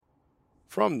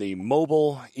From the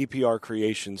mobile EPR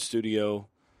Creation Studio,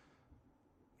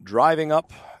 driving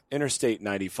up Interstate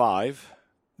 95,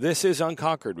 this is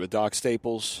Unconquered with Doc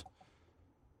Staples,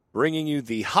 bringing you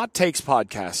the Hot Takes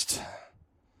podcast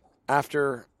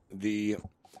after the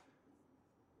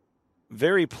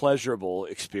very pleasurable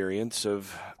experience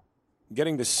of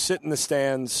getting to sit in the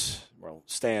stands,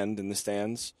 stand in the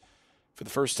stands, for the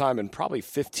first time in probably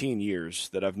 15 years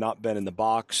that I've not been in the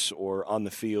box or on the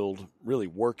field really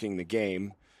working the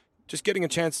game. Just getting a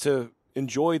chance to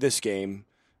enjoy this game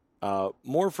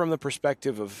more from the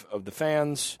perspective of the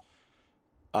fans.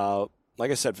 Like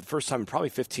I said, for the first time in probably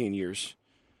 15 years.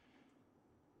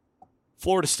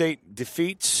 Florida State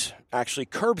defeats, actually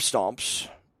curb stomps,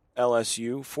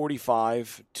 LSU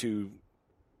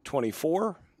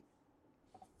 45-24.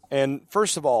 And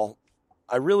first of all,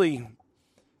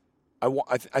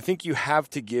 I think you have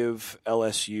to give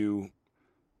LSU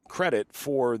credit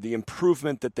for the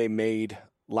improvement that they made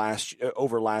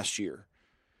over last year.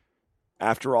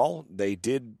 After all, they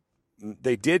did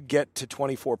get to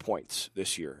 24 points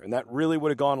this year, and that really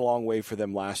would have gone a long way for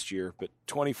them last year. But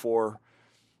 24,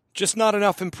 just not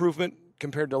enough improvement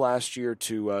compared to last year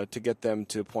to get them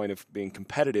to a point of being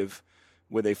competitive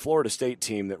with a Florida State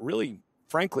team that really,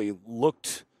 frankly,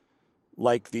 looked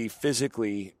like the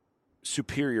physically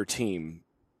superior team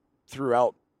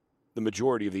throughout the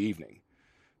majority of the evening.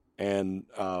 And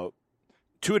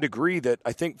to a degree that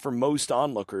I think for most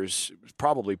onlookers, it was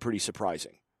probably pretty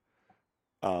surprising.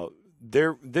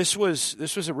 This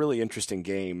was a really interesting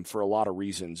game for a lot of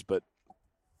reasons, but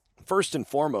first and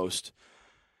foremost,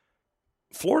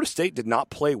 Florida State did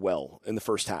not play well in the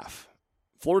first half.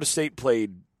 Florida State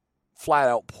played flat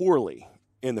out poorly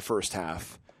in the first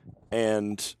half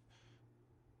and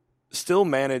still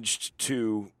managed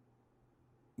to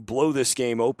blow this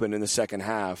game open in the second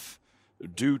half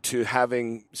due to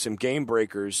having some game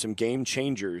breakers, some game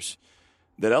changers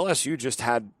that LSU just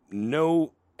had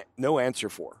no answer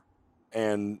for.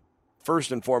 And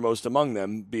first and foremost among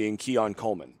them being Keon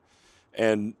Coleman.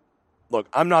 And look,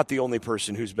 I'm not the only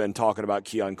person who's been talking about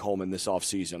Keon Coleman this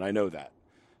offseason. I know that.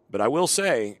 But I will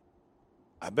say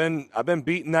I've been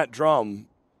beating that drum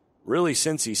really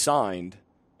since he signed.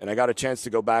 And I got a chance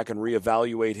to go back and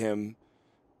reevaluate him,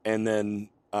 and then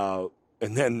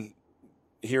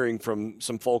hearing from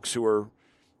some folks who were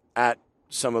at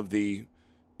some of the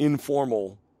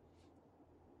informal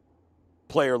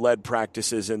player-led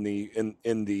practices in the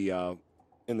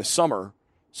summer,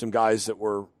 some guys that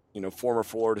were former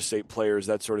Florida State players,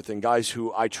 that sort of thing, guys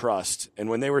who I trust, and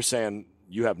when they were saying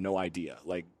you have no idea,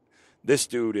 like this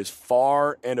dude is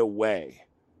far and away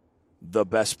the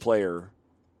best player.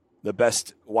 The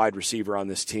best wide receiver on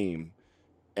this team,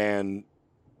 and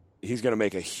he's going to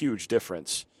make a huge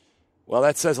difference. Well,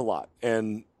 that says a lot.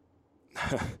 And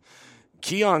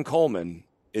Keon Coleman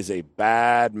is a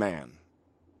bad man.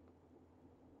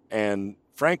 And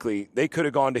frankly, they could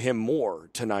have gone to him more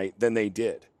tonight than they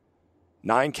did.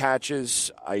 9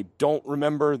 catches. I don't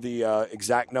remember the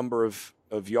exact number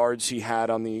of yards he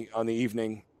had on the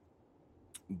evening,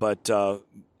 but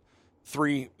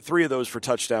three of those for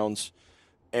touchdowns.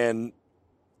 And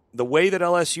the way that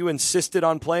LSU insisted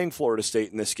on playing Florida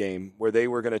State in this game, where they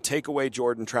were going to take away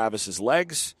Jordan Travis's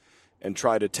legs and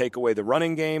try to take away the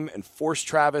running game and force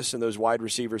Travis and those wide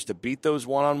receivers to beat those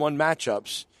one-on-one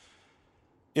matchups,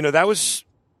 that was,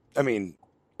 it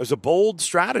was a bold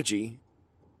strategy,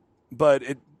 but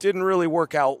it didn't really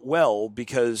work out well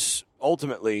because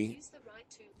ultimately,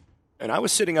 and I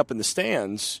was sitting up in the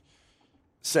stands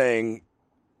saying,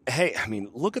 hey,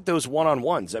 look at those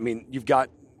one-on-ones. You've got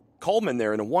Coleman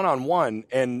there in a one-on-one,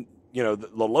 and the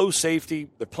low safety,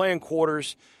 they're playing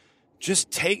quarters.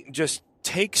 Just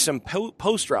take some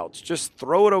post routes, just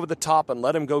throw it over the top and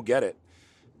let him go get it.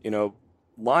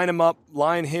 Line him up,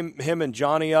 line him and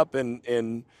Johnny up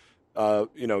in 2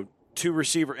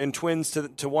 receiver in twins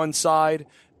to one side,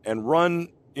 and run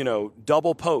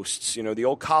double posts. The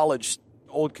old college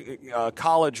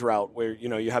route where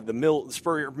you have the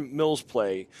Spurrier Mills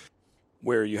play,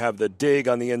 where you have the dig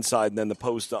on the inside and then the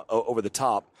post over the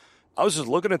top. I was just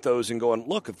looking at those and going,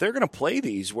 look, if they're going to play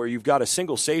these where you've got a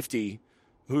single safety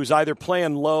who's either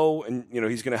playing low and,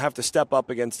 he's going to have to step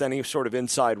up against any sort of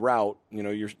inside route,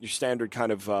 your standard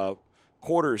kind of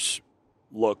quarters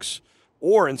looks,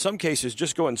 or in some cases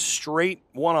just going straight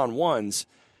one-on-ones.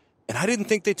 And I didn't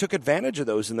think they took advantage of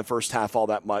those in the first half all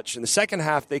that much. In the second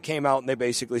half, they came out and they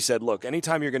basically said, look,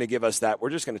 anytime you're going to give us that,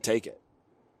 we're just going to take it.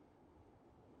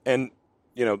 And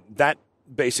that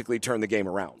basically turned the game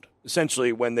around.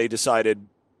 Essentially, when they decided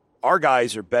our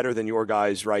guys are better than your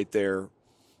guys right there,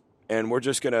 and we're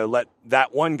just going to let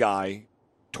that one guy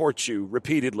torch you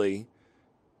repeatedly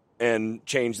and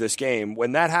change this game.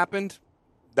 When that happened,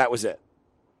 that was it.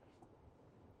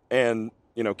 And,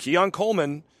 Keon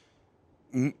Coleman,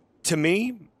 to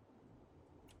me,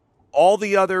 all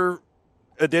the other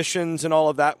additions and all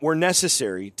of that were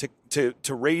necessary to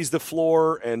raise the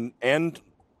floor and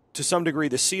to some degree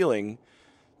the ceiling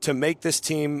to make this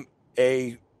team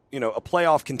a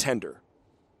playoff contender.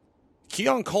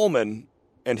 Keon Coleman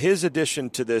and his addition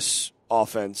to this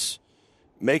offense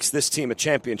makes this team a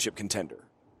championship contender.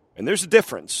 And there's a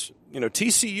difference.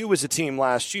 TCU was a team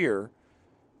last year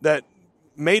that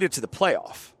made it to the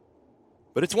playoff.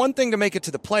 But it's one thing to make it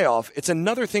to the playoff. It's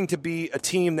another thing to be a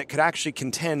team that could actually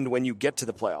contend when you get to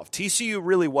the playoff. TCU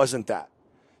really wasn't that.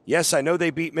 Yes, I know they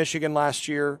beat Michigan last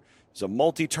year. It's a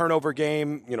multi-turnover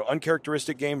game,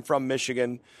 uncharacteristic game from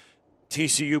Michigan.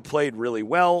 TCU played really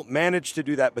well, managed to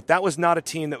do that, but that was not a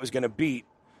team that was going to beat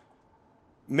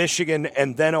Michigan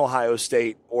and then Ohio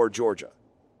State or Georgia.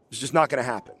 It's just not going to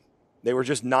happen. They were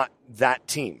just not that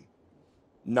team.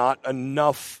 Not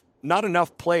enough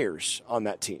players on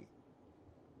that team.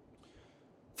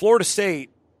 Florida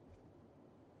State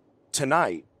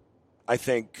tonight, I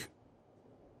think,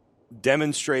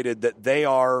 demonstrated that they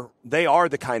are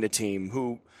the kind of team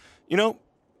who,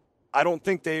 I don't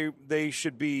think they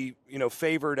should be,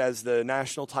 favored as the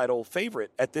national title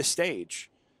favorite at this stage.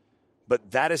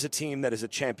 But that is a team that is a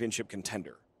championship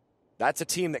contender. That's a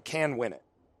team that can win it.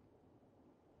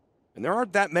 And there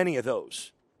aren't that many of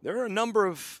those. There are a number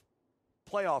of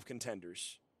playoff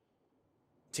contenders,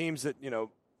 teams that,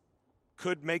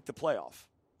 could make the playoff.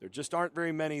 There just aren't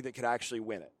very many that could actually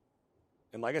win it.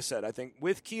 And like I said, I think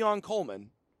with Keon Coleman,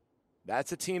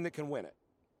 that's a team that can win it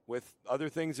with other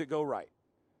things that go right.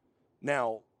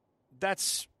 Now,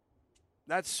 that's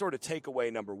sort of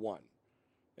takeaway number one.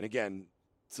 And again,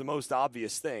 it's the most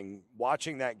obvious thing.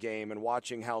 Watching that game and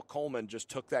watching how Coleman just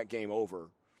took that game over,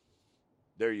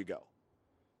 there you go.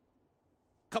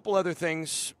 A couple other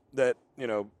things that,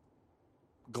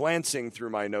 glancing through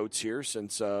my notes here,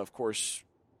 since, of course,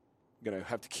 I'm going to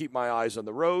have to keep my eyes on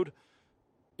the road.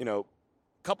 A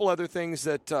couple other things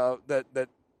that that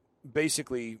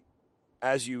basically,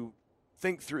 as you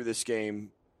think through this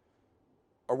game,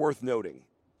 are worth noting.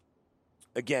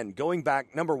 Again, going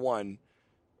back, number one,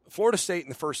 Florida State in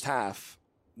the first half,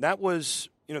 that was,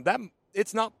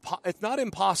 it's not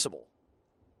impossible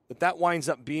that winds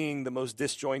up being the most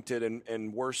disjointed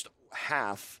and worst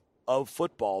half of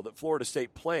football that Florida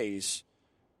State plays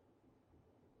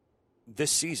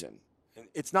this season.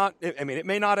 It's not, it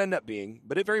may not end up being,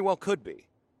 but it very well could be.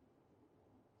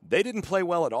 They didn't play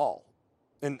well at all.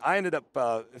 And I ended up,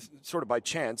 sort of by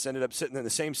chance, ended up sitting in the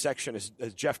same section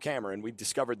as Jeff Cameron. We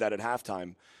discovered that at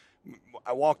halftime.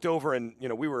 I walked over and,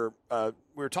 we were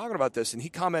talking about this, and he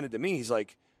commented to me, he's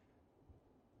like,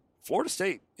 Florida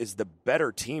State is the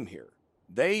better team here.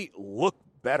 They look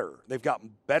better. They've got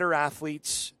better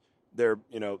athletes. They're,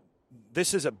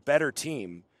 this is a better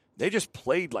team. They just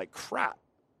played like crap.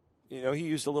 He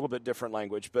used a little bit different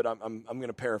language, but I'm going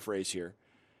to paraphrase here.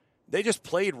 They just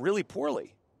played really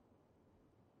poorly.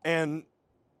 And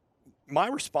my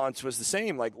response was the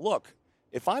same. Like, look,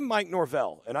 if I'm Mike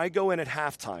Norvell and I go in at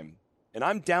halftime and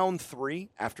I'm down 3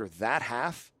 after that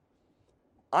half,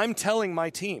 I'm telling my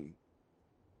team,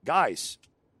 guys,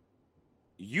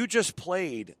 you just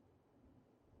played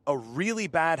a really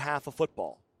bad half of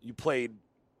football. You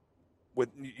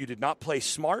did not play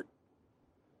smart.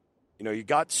 You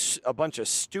got a bunch of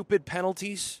stupid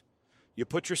penalties. You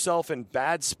put yourself in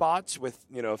bad spots with,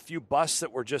 a few busts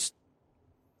that were just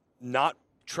not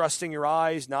trusting your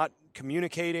eyes, not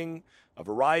communicating, a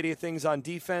variety of things on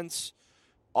defense.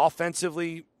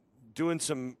 Offensively, doing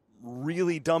some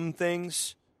really dumb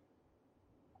things,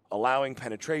 allowing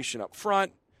penetration up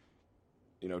front,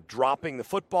 dropping the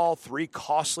football, 3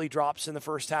 costly drops in the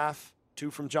first half, 2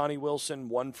 from Johnny Wilson,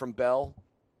 1 from Bell.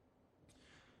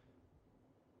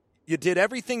 You did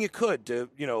everything you could to,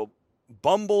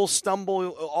 bumble, stumble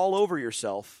all over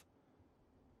yourself,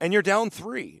 and you're down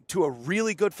 3 to a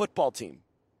really good football team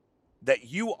that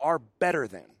you are better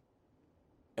than.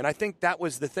 And I think that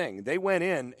was the thing. They went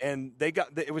in and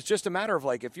it was just a matter of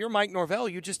like, if you're Mike Norvell,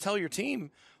 you just tell your team,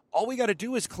 all we got to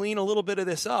do is clean a little bit of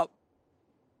this up,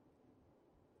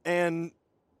 and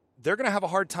they're going to have a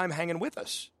hard time hanging with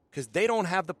us because they don't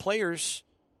have the players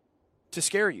to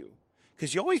scare you.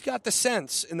 Because you always got the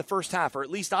sense in the first half, or at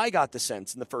least I got the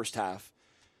sense in the first half,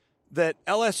 that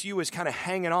LSU is kind of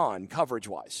hanging on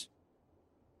coverage-wise.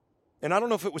 And I don't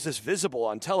know if it was as visible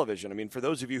on television. I mean, for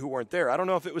those of you who weren't there, I don't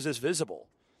know if it was as visible.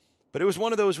 But it was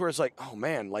one of those where it's like, oh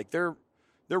man, like they're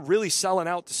really selling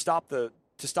out to stop the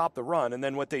to stop the run. And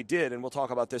then what they did, and we'll talk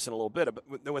about this in a little bit,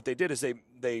 but what they did is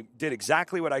they did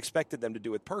exactly what I expected them to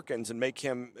do with Perkins and make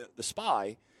him the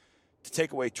spy to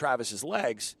take away Travis's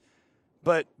legs.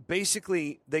 But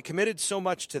basically, they committed so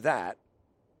much to that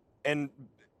and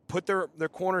put their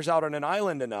corners out on an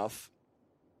island enough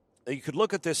that you could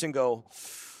look at this and go,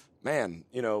 man,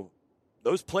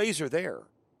 those plays are there.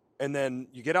 And then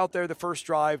you get out there the first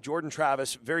drive, Jordan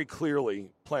Travis very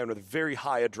clearly playing with very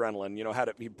high adrenaline.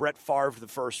 He Brett Favre the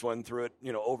first one, threw it,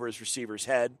 over his receiver's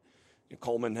head.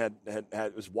 Coleman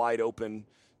had was wide open,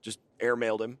 just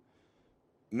airmailed him.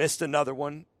 Missed another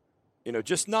one,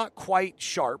 just not quite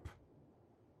sharp.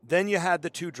 Then you had the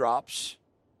 2 drops,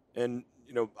 and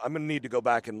I'm going to need to go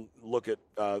back and look at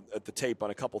the tape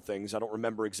on a couple things. I don't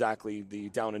remember exactly the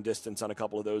down and distance on a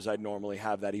couple of those. I'd normally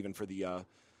have that even for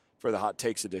the Hot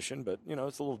Takes edition, but,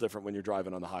 it's a little different when you're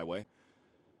driving on the highway.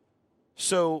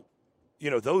 So,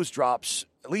 those drops,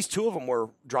 at least 2 of them were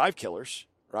drive killers,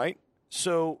 right?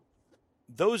 So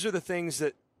those are the things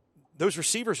that those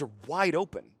receivers are wide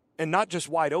open, and not just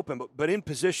wide open, but in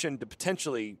position to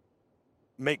potentially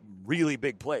make really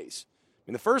big plays.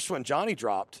 The first one Johnny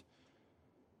dropped,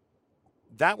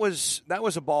 that was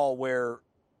a ball where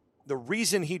the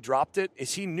reason he dropped it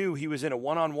is he knew he was in a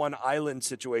one-on-one island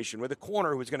situation with a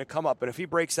corner who was going to come up, and if he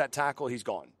breaks that tackle, he's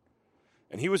gone.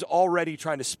 And he was already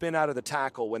trying to spin out of the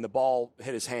tackle when the ball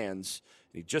hit his hands.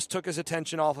 He just took his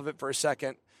attention off of it for a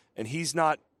second, and he's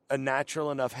not a natural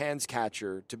enough hands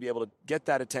catcher to be able to get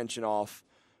that attention off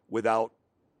without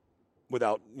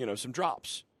some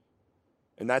drops.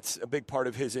 And that's a big part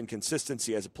of his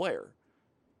inconsistency as a player.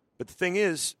 But the thing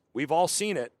is, we've all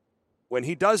seen it. When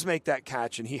he does make that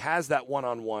catch and he has that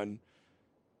one-on-one,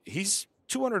 he's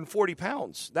 240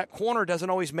 pounds. That corner doesn't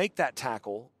always make that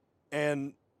tackle.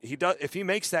 And if he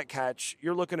makes that catch,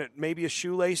 you're looking at maybe a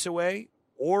shoelace away,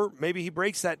 or maybe he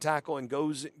breaks that tackle and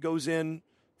goes in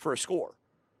for a score.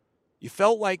 You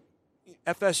felt like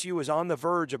FSU was on the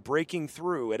verge of breaking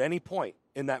through at any point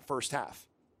in that first half.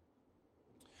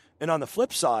 And on the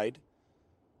flip side,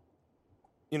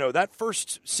 that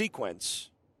first sequence,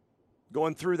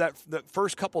 going through the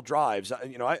first couple drives,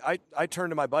 I turned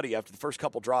to my buddy after the first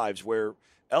couple drives where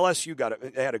LSU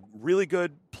they had a really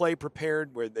good play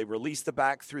prepared where they released the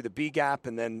back through the B gap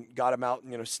and then got him out,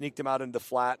 sneaked him out into the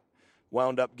flat,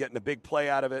 wound up getting a big play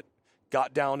out of it,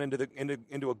 got down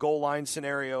into a goal line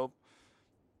scenario.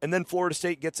 And then Florida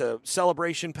State gets a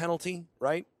celebration penalty,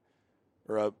 right?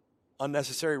 Or a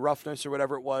unnecessary roughness or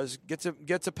whatever it was, gets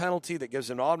a penalty that gives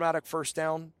an automatic first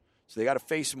down. So they got to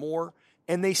face more.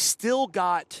 And they still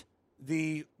got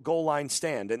the goal line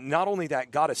stand. And not only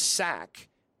that, got a sack.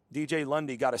 DJ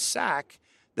Lundy got a sack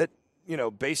that,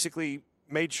 basically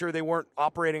made sure they weren't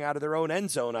operating out of their own end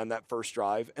zone on that first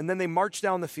drive. And then they march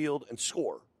down the field and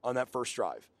score on that first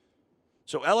drive.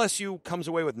 So LSU comes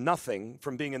away with nothing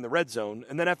from being in the red zone,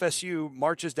 and then FSU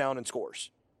marches down and scores.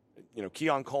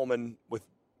 Keon Coleman with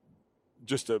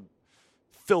just a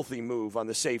filthy move on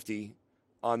the safety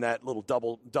on that little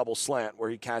double slant where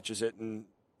he catches it and,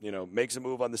 makes a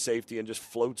move on the safety and just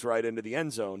floats right into the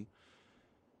end zone.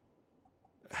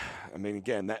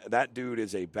 Again, that dude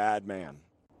is a bad man.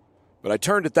 But I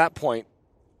turned at that point,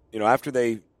 after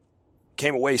they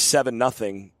came away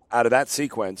 7-0 out of that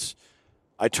sequence,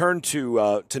 I turned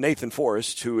to Nathan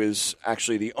Forrest, who is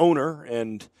actually the owner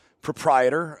and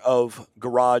proprietor of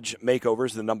Garage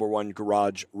Makeovers, the #1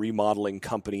 garage remodeling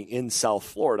company in South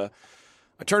Florida.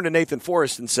 I turned to Nathan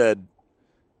Forrest and said,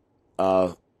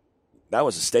 that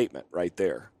was a statement right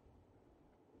there.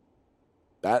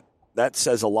 That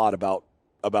says a lot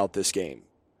about this game.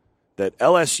 That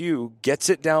LSU gets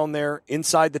it down there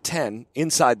inside the 10,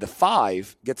 inside the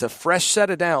 5, gets a fresh set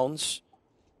of downs,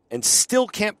 and still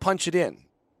can't punch it in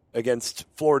against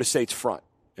Florida State's front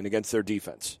and against their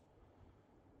defense.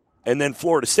 And then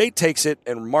Florida State takes it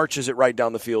and marches it right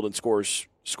down the field and scores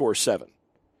 7.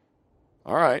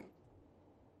 All right.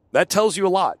 That tells you a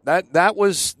lot. That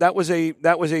was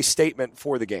a statement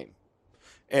for the game.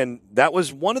 And that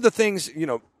was one of the things,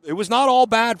 it was not all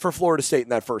bad for Florida State in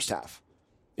that first half.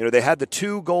 They had the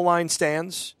 2 goal line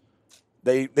stands.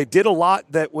 They did a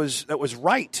lot that was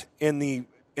right in the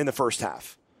first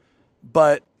half.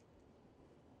 But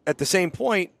at the same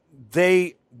point,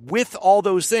 with all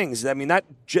those things,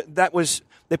 that was,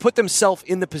 they put themselves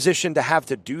in the position to have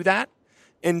to do that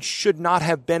and should not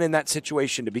have been in that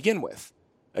situation to begin with.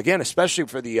 Again, especially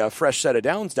for the fresh set of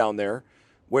downs down there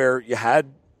where you had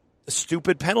a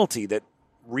stupid penalty that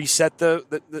reset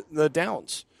the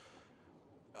downs.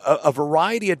 A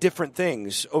variety of different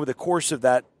things over the course of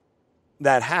that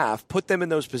half put them in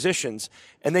those positions,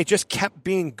 and they just kept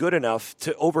being good enough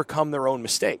to overcome their own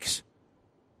mistakes.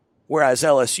 whereas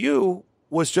LSU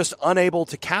was just unable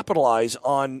to capitalize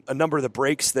on a number of the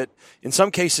breaks that in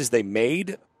some cases they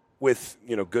made with,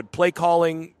 good play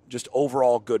calling, just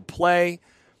overall good play.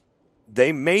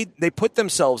 They put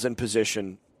themselves in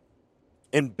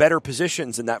better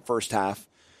positions in that first half,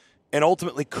 and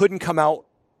ultimately couldn't come out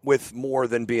with more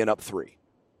than being up 3.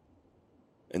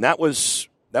 And that was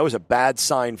a bad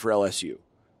sign for LSU,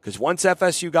 because once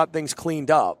FSU got things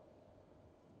cleaned up,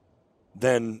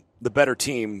 then the better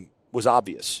team was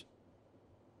obvious.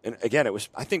 And again, it was,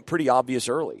 I think, pretty obvious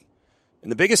early.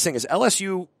 And the biggest thing is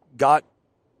LSU got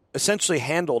essentially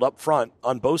handled up front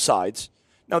on both sides.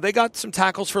 Now, they got some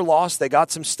tackles for loss. They got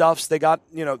some stuffs. They got,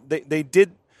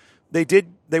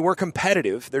 they were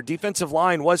competitive. Their defensive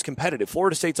line was competitive.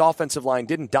 Florida State's offensive line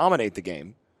didn't dominate the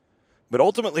game. But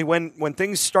ultimately, when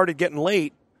things started getting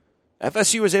late,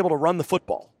 FSU was able to run the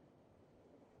football.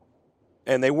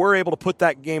 And they were able to put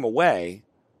that game away,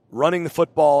 running the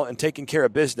football and taking care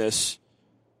of business,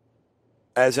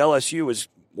 as LSU was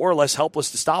more or less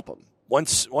helpless to stop them.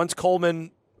 Once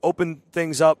Coleman opened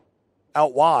things up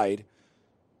out wide,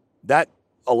 that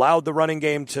allowed the running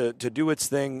game to do its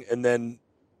thing, and then,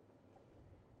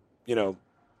 the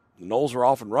Noles were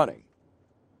off and running.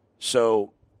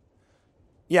 So,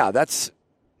 yeah, that's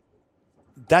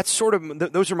sort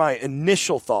of, those are my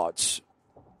initial thoughts.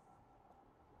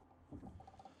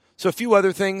 So a few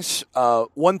other things.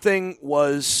 One thing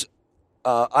was,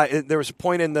 there was a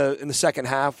point in the second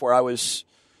half where I was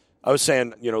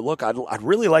saying, look, I'd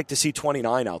really like to see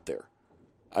 29 out there.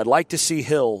 I'd like to see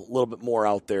Hill a little bit more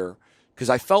out there, because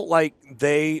I felt like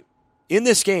in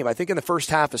this game, I think in the first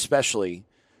half especially,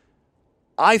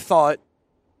 I thought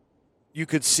you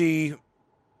could see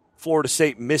Florida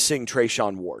State missing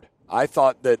Trayshawn Ward. I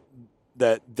thought that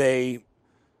they,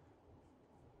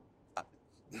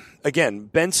 again,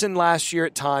 Benson last year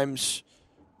at times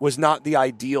was not the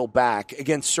ideal back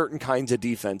against certain kinds of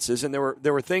defenses, and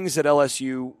there were things that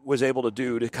LSU was able to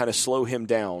do to kind of slow him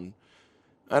down.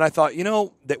 And I thought,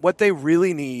 that what they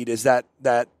really need is that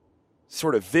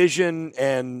sort of vision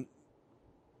and,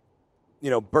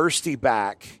 bursty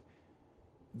back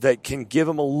that can give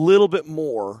them a little bit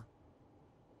more,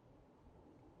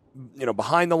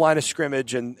 behind the line of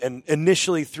scrimmage and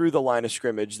initially through the line of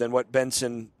scrimmage than what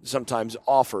Benson sometimes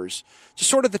offers. Just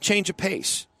sort of the change of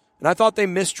pace. And I thought they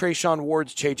missed Trayshawn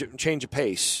Ward's change of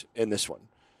pace in this one.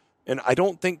 And I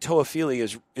don't think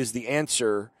Toafili is the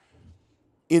answer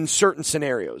in certain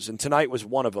scenarios. And tonight was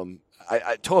one of them.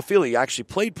 Toafili actually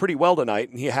played pretty well tonight,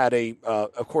 and he had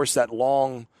of course, that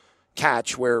long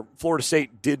catch where Florida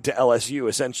State did to LSU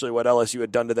essentially what LSU had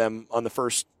done to them on the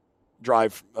first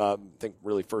drive, I think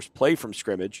really first play from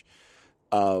scrimmage.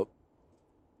 And,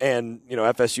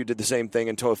 FSU did the same thing,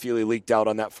 and Toafili leaked out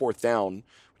on that fourth down,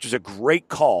 which is a great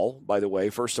call, by the way,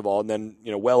 first of all, and then,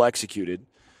 well executed.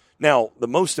 Now, the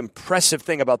most impressive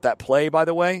thing about that play, by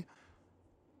the way,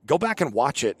 go back and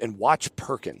watch it and watch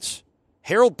Perkins.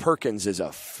 Harold Perkins is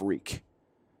a freak.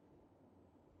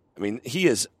 I mean, he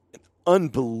is an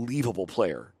unbelievable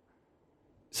player.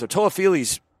 So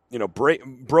Toafili's,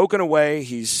 broken away.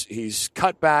 He's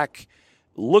cut back.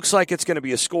 Looks like it's going to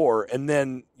be a score. And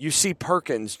then you see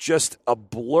Perkins just a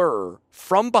blur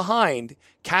from behind,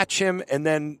 catch him, and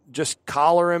then just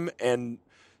collar him and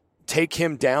take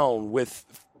him down with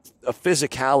a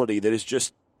physicality that is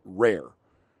just rare.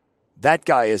 That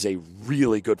guy is a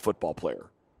really good football player.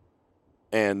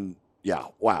 And, yeah,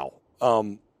 wow.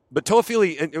 But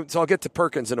Toafili, so I'll get to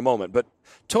Perkins in a moment, but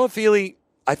Toafili,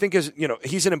 I think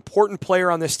he's an important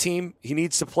player on this team. He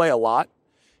needs to play a lot.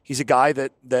 He's a guy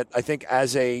that I think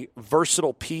as a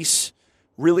versatile piece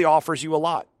really offers you a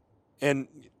lot. And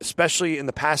especially in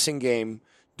the passing game,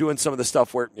 doing some of the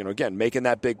stuff where, again, making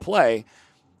that big play.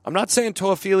 I'm not saying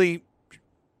Toafili,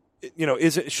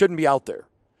 shouldn't be out there.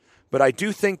 But I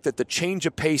do think that the change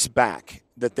of pace back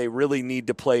that they really need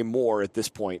to play more at this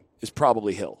point is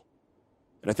probably Hill.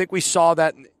 And I think we saw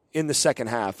that in the second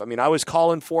half. I mean, I was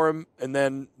calling for him, and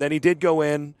then he did go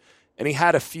in, and he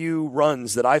had a few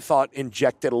runs that I thought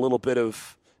injected a little bit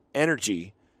of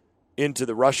energy into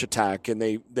the rush attack, and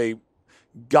they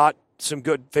got some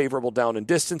good favorable down and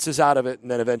distances out of it,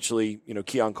 and then eventually,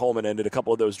 Keon Coleman ended a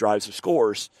couple of those drives of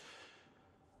scores.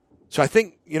 So I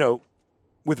think,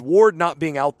 with Ward not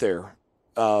being out there,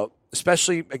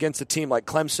 especially against a team like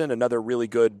Clemson, another really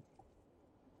good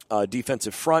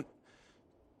defensive front,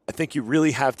 I think you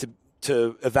really have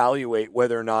to evaluate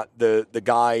whether or not the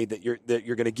guy that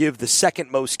you're going to give the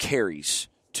second most carries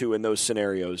to in those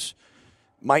scenarios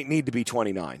might need to be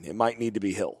 29. It might need to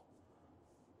be Hill.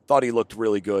 Thought he looked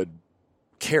really good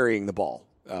carrying the ball.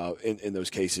 in those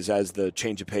cases as the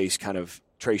change of pace kind of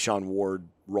Trayshawn Ward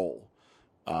role.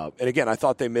 And again, I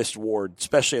thought they missed Ward,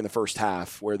 especially in the first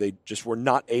half, where they just were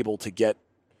not able to get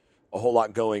a whole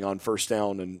lot going on first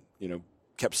down, and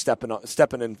kept stepping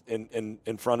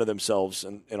in front of themselves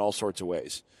in all sorts of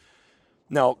ways.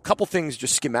 Now, a couple things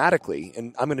just schematically,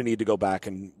 and I'm going to need to go back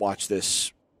and watch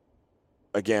this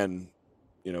again.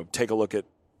 Take a look at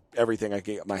everything I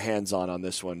can get my hands on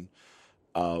this one.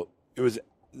 It was a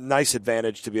nice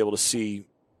advantage to be able to see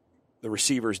the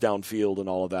receivers downfield and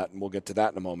all of that, and we'll get to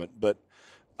that in a moment. But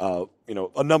a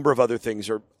number of other things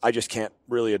I just can't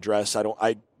really address.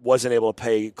 I wasn't able to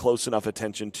pay close enough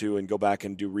attention to and go back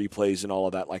and do replays and all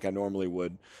of that like I normally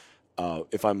would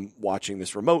if I'm watching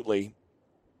this remotely.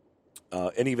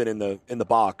 And even in the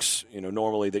box,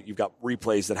 normally that you've got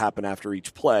replays that happen after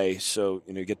each play, so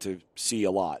you get to see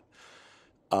a lot.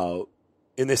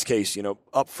 In this case,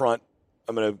 up front,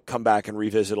 I'm going to come back and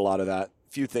revisit a lot of that.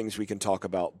 A few things we can talk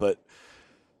about, but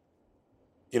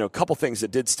a couple things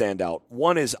that did stand out.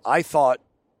 One is I thought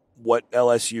what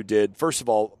LSU did, first of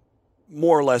all,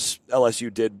 more or less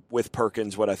LSU did with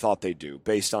Perkins what I thought they'd do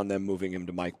based on them moving him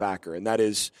to Mike Backer, and that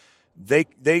is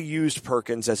they used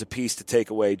Perkins as a piece to take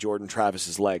away Jordan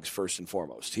Travis's legs first and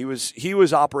foremost. He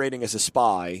was operating as a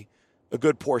spy a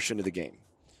good portion of the game,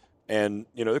 and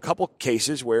a couple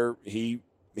cases where he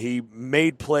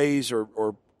made plays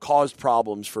or caused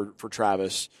problems for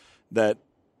Travis that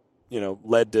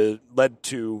led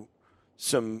to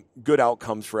some good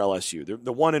outcomes for LSU.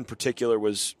 The one in particular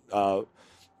was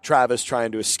Travis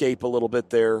trying to escape a little bit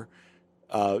there,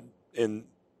 in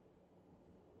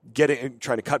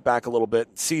trying to cut back a little bit,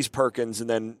 sees Perkins, and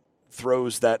then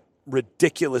throws that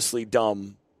ridiculously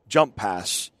dumb jump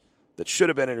pass that should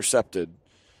have been intercepted.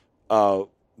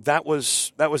 That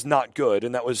was not good,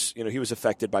 and that was he was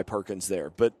affected by Perkins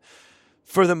there. But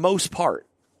for the most part,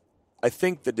 I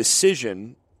think the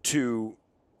decision to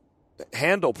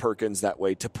handle Perkins that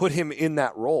way, to put him in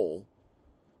that role,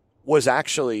 was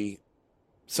actually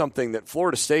something that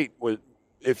Florida State would,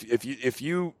 if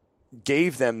you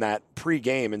gave them that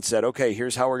pregame and said, okay,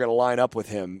 here's how we're going to line up with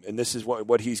him, and this is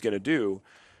what he's going to do.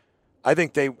 I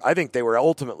think they were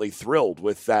ultimately thrilled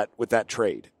with that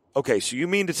trade. Okay, so you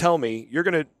mean to tell me you're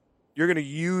going to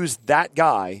use that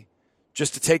guy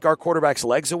just to take our quarterback's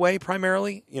legs away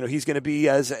primarily? He's going to be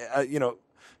as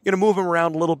going to move him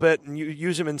around a little bit and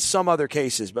use him in some other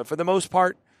cases, but for the most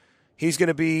part, he's going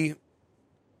to be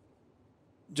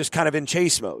just kind of in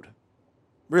chase mode.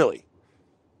 Really?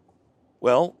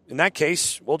 Well, in that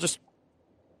case, we'll just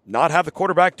not have the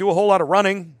quarterback do a whole lot of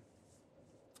running,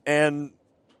 and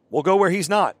we'll go where he's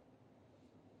not.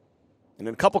 And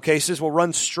in a couple cases, we'll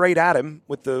run straight at him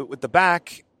with the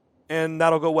back, and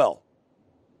that'll go well.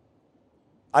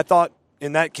 I thought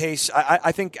in that case,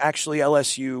 I think actually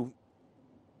LSU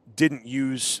didn't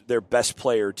use their best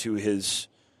player to his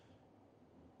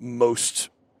most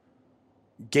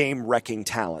game-wrecking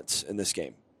talents in this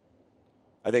game.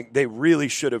 I think they really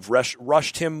should have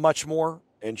rushed him much more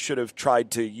and should have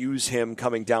tried to use him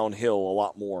coming downhill a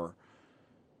lot more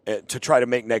to try to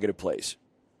make negative plays.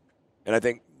 And I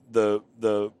think the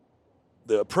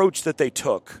approach that they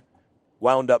took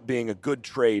wound up being a good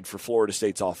trade for Florida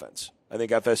State's offense. I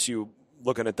think FSU,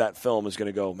 looking at that film, is going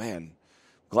to go, man,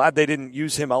 glad they didn't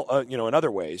use him in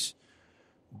other ways.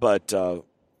 But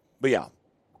yeah.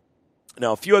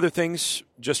 Now, a few other things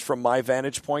just from my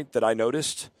vantage point that I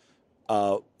noticed.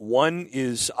 One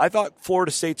is I thought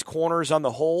Florida State's corners on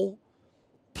the whole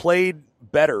played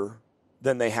better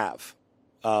than they have.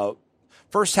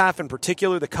 First half in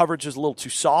particular, the coverage is a little too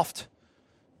soft.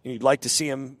 You'd like to see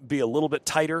them be a little bit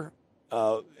tighter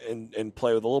and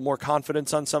play with a little more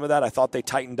confidence on some of that. I thought they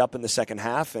tightened up in the second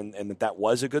half, and that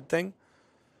was a good thing.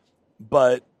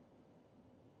 But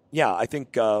yeah, I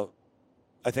think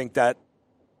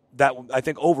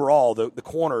overall the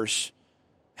corners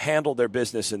handled their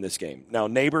business in this game. Now,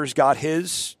 Neighbors got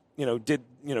his,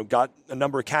 got a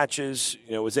number of catches,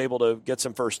 was able to get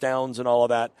some first downs and all of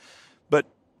that. But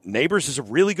Neighbors is a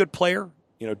really good player.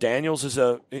 Daniels is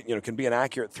can be an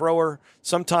accurate thrower.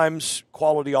 Sometimes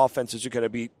quality offenses are going to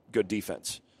beat good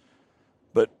defense.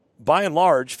 But by and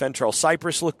large, Fentrell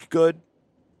Cypress looked good.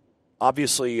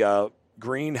 Obviously,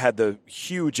 Green had the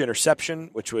huge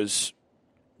interception, which was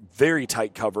very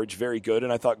tight coverage, very good.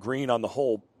 And I thought Green on the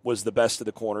whole was the best of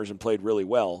the corners and played really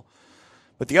well.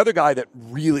 But the other guy that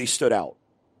really stood out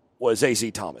was A.Z.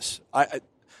 Thomas.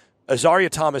 Azaria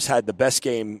Thomas had the best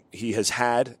game he has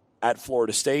had at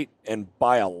Florida State, and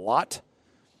by a lot.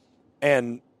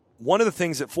 And one of the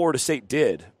things that Florida State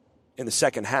did in the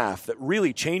second half that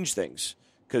really changed things,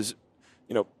 because,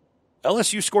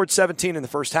 LSU scored 17 in the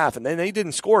first half, and then they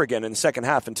didn't score again in the second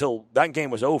half until that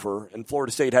game was over, and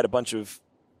Florida State had a bunch of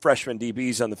freshman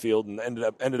DBs on the field and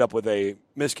ended up with a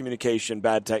miscommunication,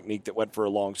 bad technique that went for a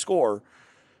long score,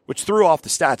 which threw off the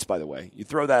stats, by the way. You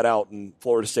throw that out, and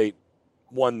Florida State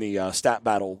won the stat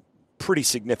battle pretty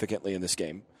significantly in this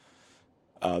game.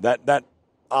 That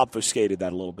obfuscated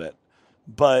that a little bit.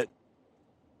 But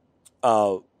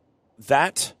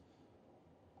that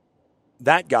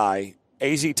guy,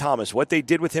 A.Z. Thomas, what they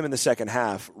did with him in the second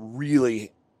half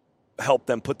really helped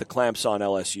them put the clamps on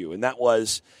LSU. And that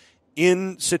was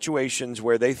in situations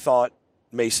where they thought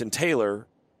Mason Taylor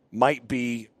might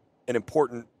be an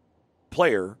important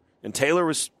player, and Taylor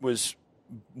was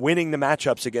winning the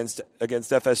matchups against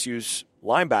FSU's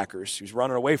linebackers. He was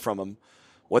running away from them.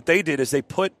 What they did is they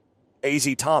put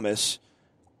A.Z. Thomas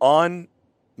on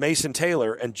Mason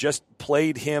Taylor and just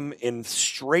played him in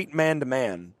straight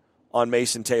man-to-man on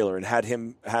Mason Taylor and had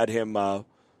him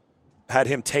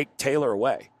take Taylor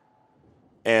away.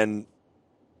 And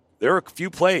there are a few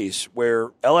plays where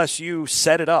LSU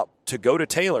set it up to go to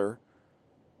Taylor,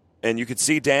 and you could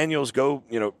see Daniels go,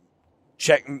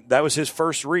 check. That was his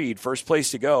first read, first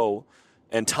place to go,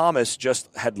 and Thomas just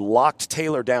had locked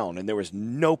Taylor down, and there was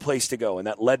no place to go. And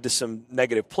that led to some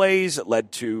negative plays. It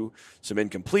led to some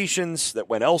incompletions that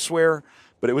went elsewhere.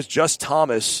 But it was just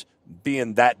Thomas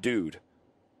being that dude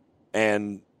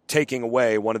and taking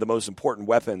away one of the most important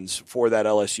weapons for that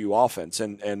LSU offense,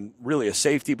 and really a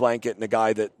safety blanket and a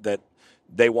guy that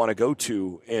they want to go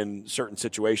to in certain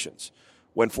situations.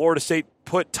 When Florida State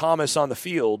put Thomas on the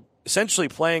field, essentially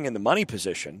playing in the money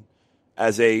position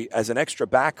as an extra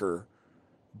backer,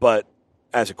 but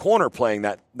as a corner playing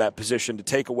that position to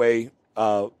take away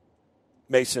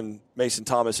Mason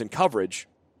Thomas in coverage,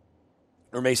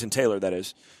 or Mason Taylor, that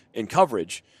is, in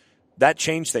coverage, that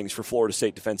changed things for Florida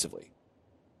State defensively.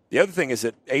 The other thing is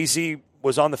that AZ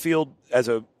was on the field as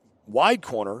a wide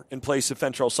corner in place of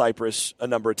Fentrell Cypress a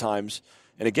number of times,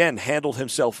 and again, handled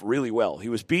himself really well. He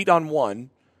was beat on one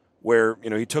where,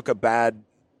 he took a bad,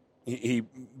 he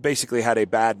basically had a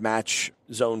bad match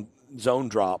zone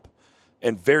drop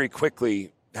and very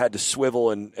quickly had to swivel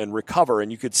and recover,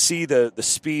 and you could see the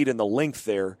speed and the length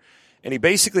there. And he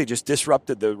basically just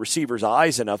disrupted the receiver's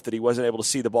eyes enough that he wasn't able to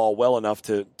see the ball well enough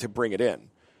to bring it in.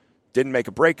 Didn't make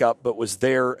a breakup, but was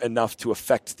there enough to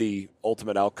affect the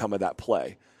ultimate outcome of that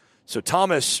play. So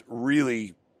Thomas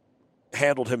really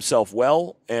handled himself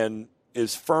well and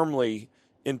is firmly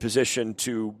in position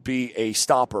to be a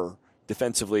stopper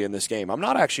defensively in this game. I'm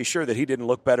not actually sure that he didn't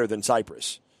look better than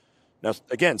Cypress. Now,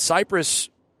 again, Cypress,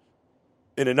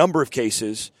 in a number of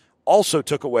cases, also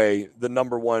took away the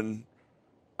number one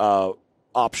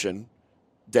option.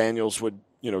 Daniels would,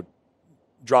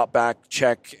 drop back,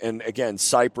 check, and again,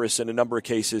 Cypress in a number of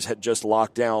cases had just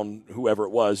locked down whoever it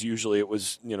was. Usually it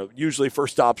was, usually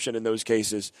first option in those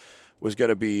cases was going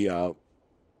to be 8,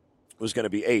 was going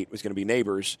to be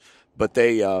Neighbors, but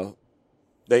they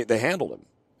handled him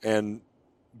and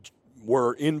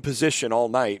were in position all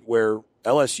night where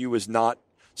LSU was not.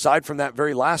 Aside from that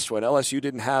very last one, LSU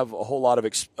didn't have a whole lot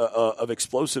of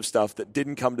explosive stuff that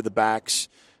didn't come to the backs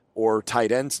or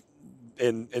tight ends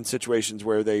in situations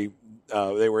where they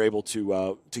were able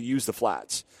to use the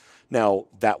flats. Now,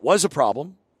 that was a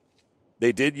problem.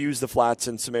 They did use the flats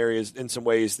in some areas, in some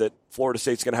ways that Florida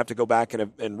State's going to have to go back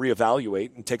and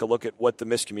reevaluate and take a look at what the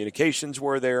miscommunications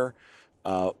were there.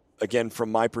 Again,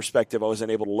 from my perspective, I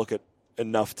wasn't able to look at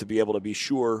enough to be able to be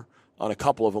sure on a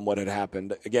couple of them what had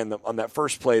happened. Again, on that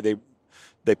first play,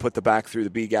 they put the back through the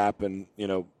B gap and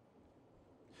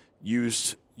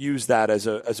used that as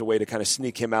a way to kind of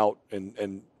sneak him out,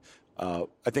 and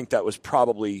I think that was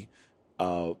probably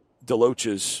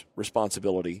Deloach's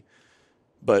responsibility.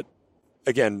 But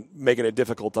again, making it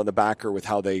difficult on the backer with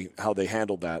how they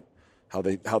handled that, how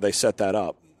they set that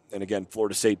up. And again,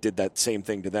 Florida State did that same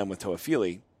thing to them with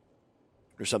Toafili,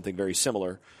 or something very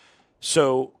similar.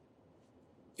 So,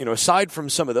 aside from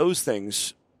some of those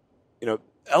things,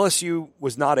 LSU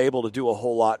was not able to do a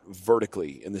whole lot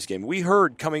vertically in this game. We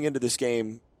heard coming into this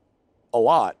game a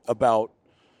lot about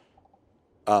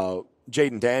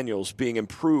Jaden Daniels being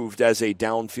improved as a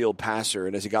downfield passer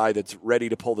and as a guy that's ready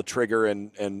to pull the trigger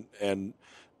and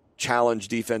challenge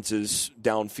defenses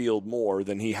downfield more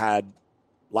than he had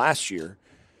last year.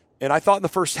 And I thought in the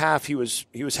first half he was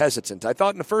hesitant. I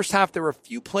thought in the first half there were a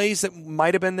few plays that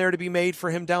might have been there to be made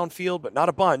for him downfield, but not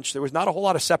a bunch. There was not a whole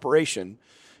lot of separation,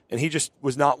 and he just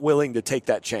was not willing to take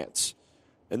that chance.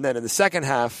 And then in the second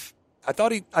half, I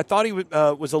thought he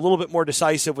was a little bit more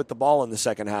decisive with the ball in the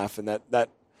second half, and that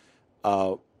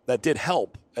did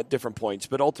help at different points.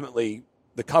 But ultimately,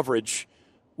 the coverage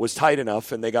was tight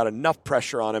enough, and they got enough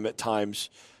pressure on him at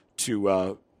times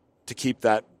to keep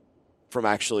that from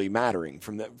actually mattering,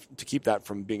 to keep that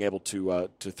from being able to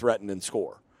threaten and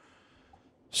score.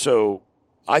 So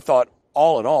I thought,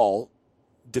 all in all,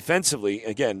 defensively,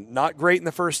 again, not great in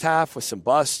the first half with some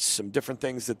busts, some different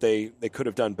things that they could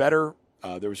have done better.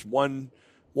 There was one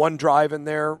drive in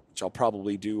there, which I'll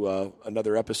probably do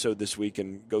another episode this week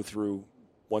and go through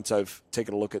once I've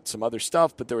taken a look at some other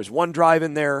stuff. But there was one drive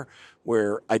in there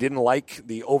where I didn't like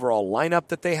the overall lineup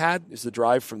that they had. Is the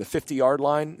drive from the 50-yard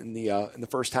line in the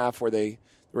first half where they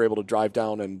were able to drive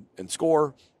down and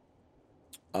score.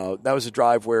 That was a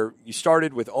drive where you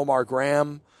started with Omar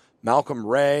Graham, Malcolm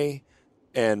Ray,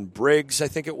 and Briggs, I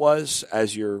think it was,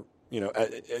 as you're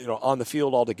on the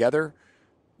field altogether.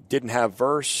 Didn't have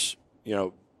Verse,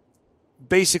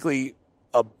 basically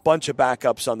a bunch of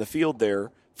backups on the field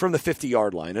there from the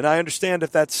 50-yard line. And I understand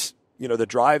if that's, the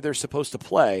drive they're supposed to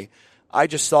play. I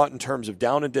just thought in terms of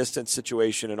down and distance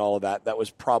situation and all of that, that was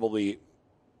probably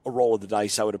a roll of the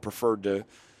dice I would have preferred to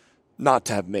not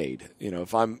to have made.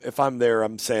 If I'm there,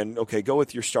 I'm saying, okay, go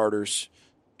with your starters,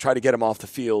 try to get them off the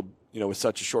field, with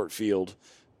such a short field,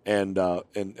 and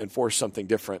force something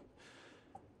different.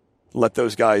 Let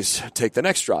those guys take the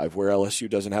next drive where LSU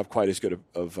doesn't have quite as good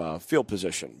of field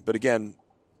position. But again,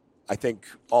 I think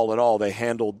all in all, they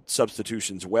handled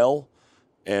substitutions well.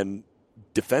 And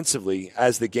defensively,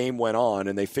 as the game went on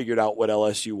and they figured out what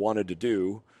LSU wanted to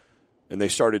do, and they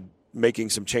started making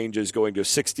some changes, going to a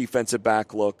 6 defensive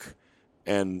back look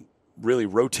and really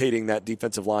rotating that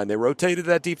defensive line. They rotated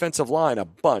that defensive line a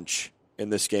bunch in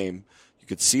this game. You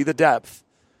could see the depth,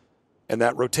 and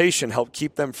that rotation helped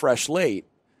keep them fresh late.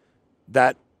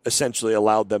 That essentially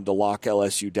allowed them to lock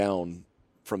LSU down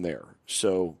from there.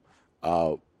 So,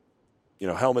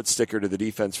 helmet sticker to the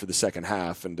defense for the second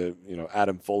half, and to,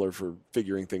 Adam Fuller for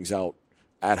figuring things out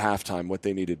at halftime, what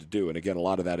they needed to do. And again, a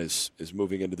lot of that is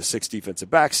moving into the 6 defensive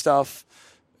back stuff,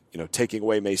 taking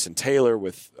away Mason Taylor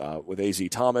with A.Z.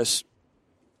 Thomas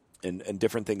and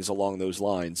different things along those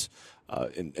lines,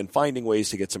 and finding ways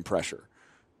to get some pressure.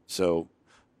 So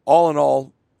all in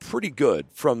all, pretty good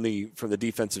from the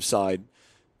defensive side.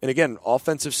 And again,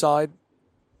 offensive side,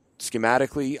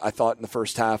 schematically, I thought in the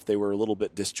first half they were a little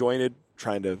bit disjointed,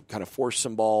 trying to kind of force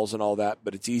some balls and all that.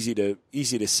 But it's easy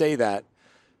to say that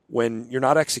when you're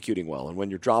not executing well and when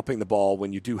you're dropping the ball,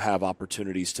 when you do have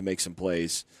opportunities to make some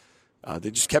plays. They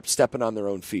just kept stepping on their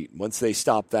own feet. Once they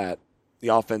stopped that, the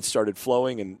offense started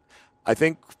flowing. And I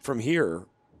think from here,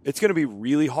 it's going to be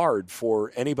really hard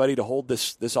for anybody to hold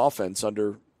this offense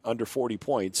under 40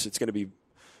 points. It's going to be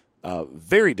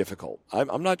very difficult.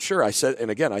 I'm not sure. I said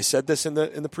this in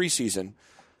the preseason.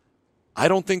 I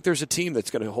don't think there's a team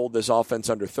that's going to hold this offense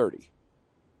under 30.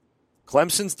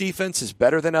 Clemson's defense is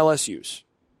better than LSU's,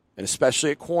 and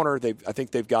especially at corner, I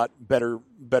think they've got better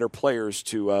players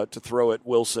to throw at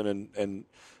Wilson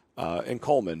and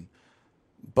Coleman.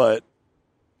 But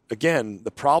again,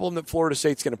 the problem that Florida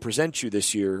State's going to present you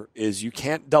this year is you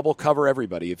can't double cover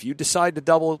everybody. If you decide to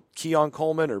double Keon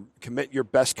Coleman or commit your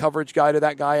best coverage guy to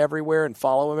that guy everywhere and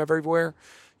follow him everywhere,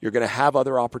 you're going to have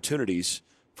other opportunities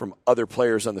from other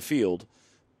players on the field.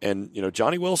 And,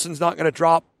 Johnny Wilson's not going to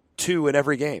drop 2 in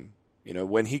every game.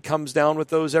 When he comes down with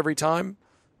those every time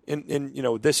in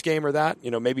this game or that,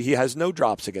 maybe he has no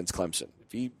drops against Clemson.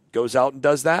 If he goes out and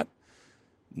does that,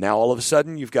 now all of a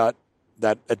sudden you've got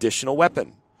that additional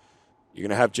weapon. You're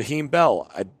going to have Jaheim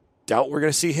Bell. I doubt we're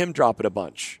going to see him drop it a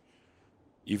bunch.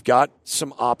 You've got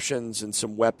some options and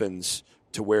some weapons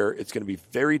to where it's going to be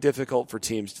very difficult for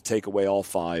teams to take away all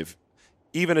 5.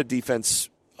 Even a defense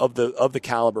of the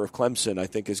caliber of Clemson, I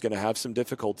think, is going to have some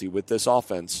difficulty with this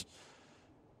offense.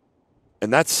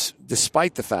 And that's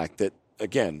despite the fact that,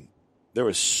 again, there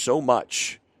was so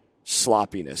much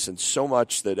sloppiness and so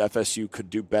much that FSU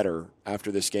could do better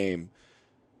after this game.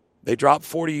 They dropped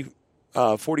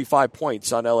 45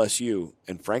 points on LSU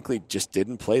and, frankly, just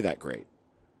didn't play that great.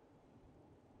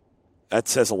 That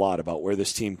says a lot about where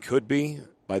this team could be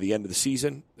by the end of the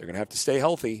season. They're going to have to stay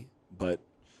healthy, but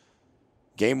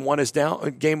game one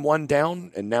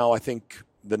down, and now I think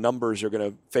the numbers are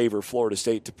going to favor Florida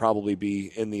State to probably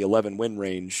be in the 11-win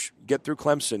range. Get through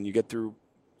Clemson, you get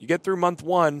through month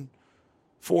 1,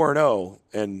 4-0,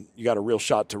 and you got a real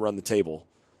shot to run the table.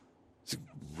 It's a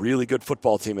really good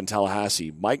football team in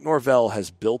Tallahassee. Mike Norvell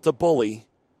has built a bully,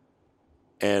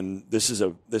 and this is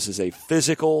a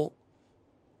physical,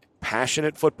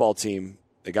 passionate football team.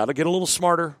 They got to get a little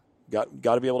smarter. Got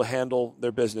to be able to handle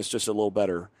their business just a little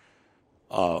better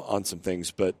on some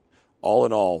things. But all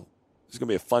in all, it's going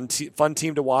to be a fun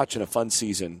team to watch and a fun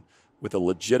season with a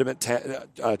legitimate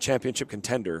championship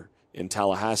contender in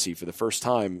Tallahassee for the first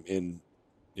time in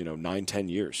 9-10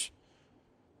 years.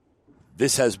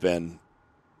 This has been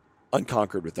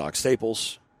Unconquered with Doc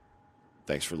Staples.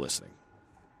 Thanks for listening.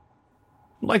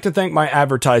 I'd like to thank my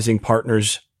advertising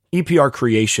partners, EPR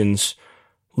Creations,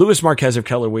 Louis Marquez of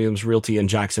Keller Williams Realty in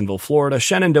Jacksonville, Florida,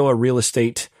 Shenandoah Real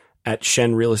Estate at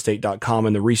shenrealestate.com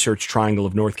in the Research Triangle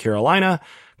of North Carolina,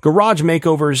 Garage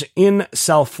Makeovers in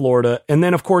South Florida, and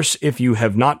then, of course, if you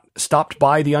have not stopped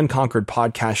by the Unconquered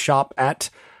Podcast shop at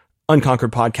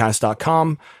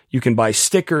unconqueredpodcast.com, you can buy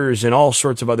stickers and all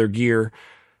sorts of other gear.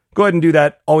 Go ahead and do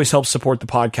that. Always helps support the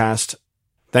podcast.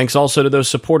 Thanks also to those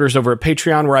supporters over at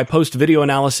Patreon, where I post video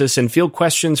analysis and field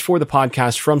questions for the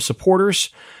podcast from supporters.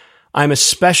 I'm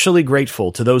especially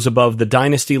grateful to those above the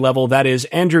Dynasty level. That is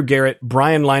Andrew Garrett,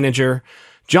 Brian Leininger,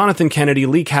 Jonathan Kennedy,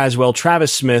 Lee Caswell,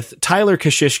 Travis Smith, Tyler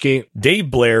Kashishki, Dave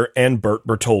Blair, and Bert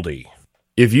Bertoldi.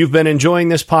 If you've been enjoying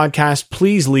this podcast,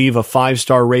 please leave a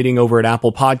 5-star rating over at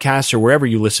Apple Podcasts or wherever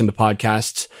you listen to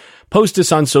podcasts. Post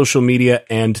us on social media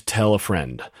and tell a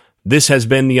friend. This has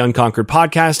been the Unconquered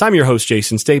Podcast. I'm your host,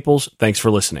 Jason Staples. Thanks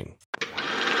for listening.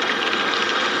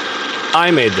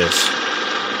 I made this.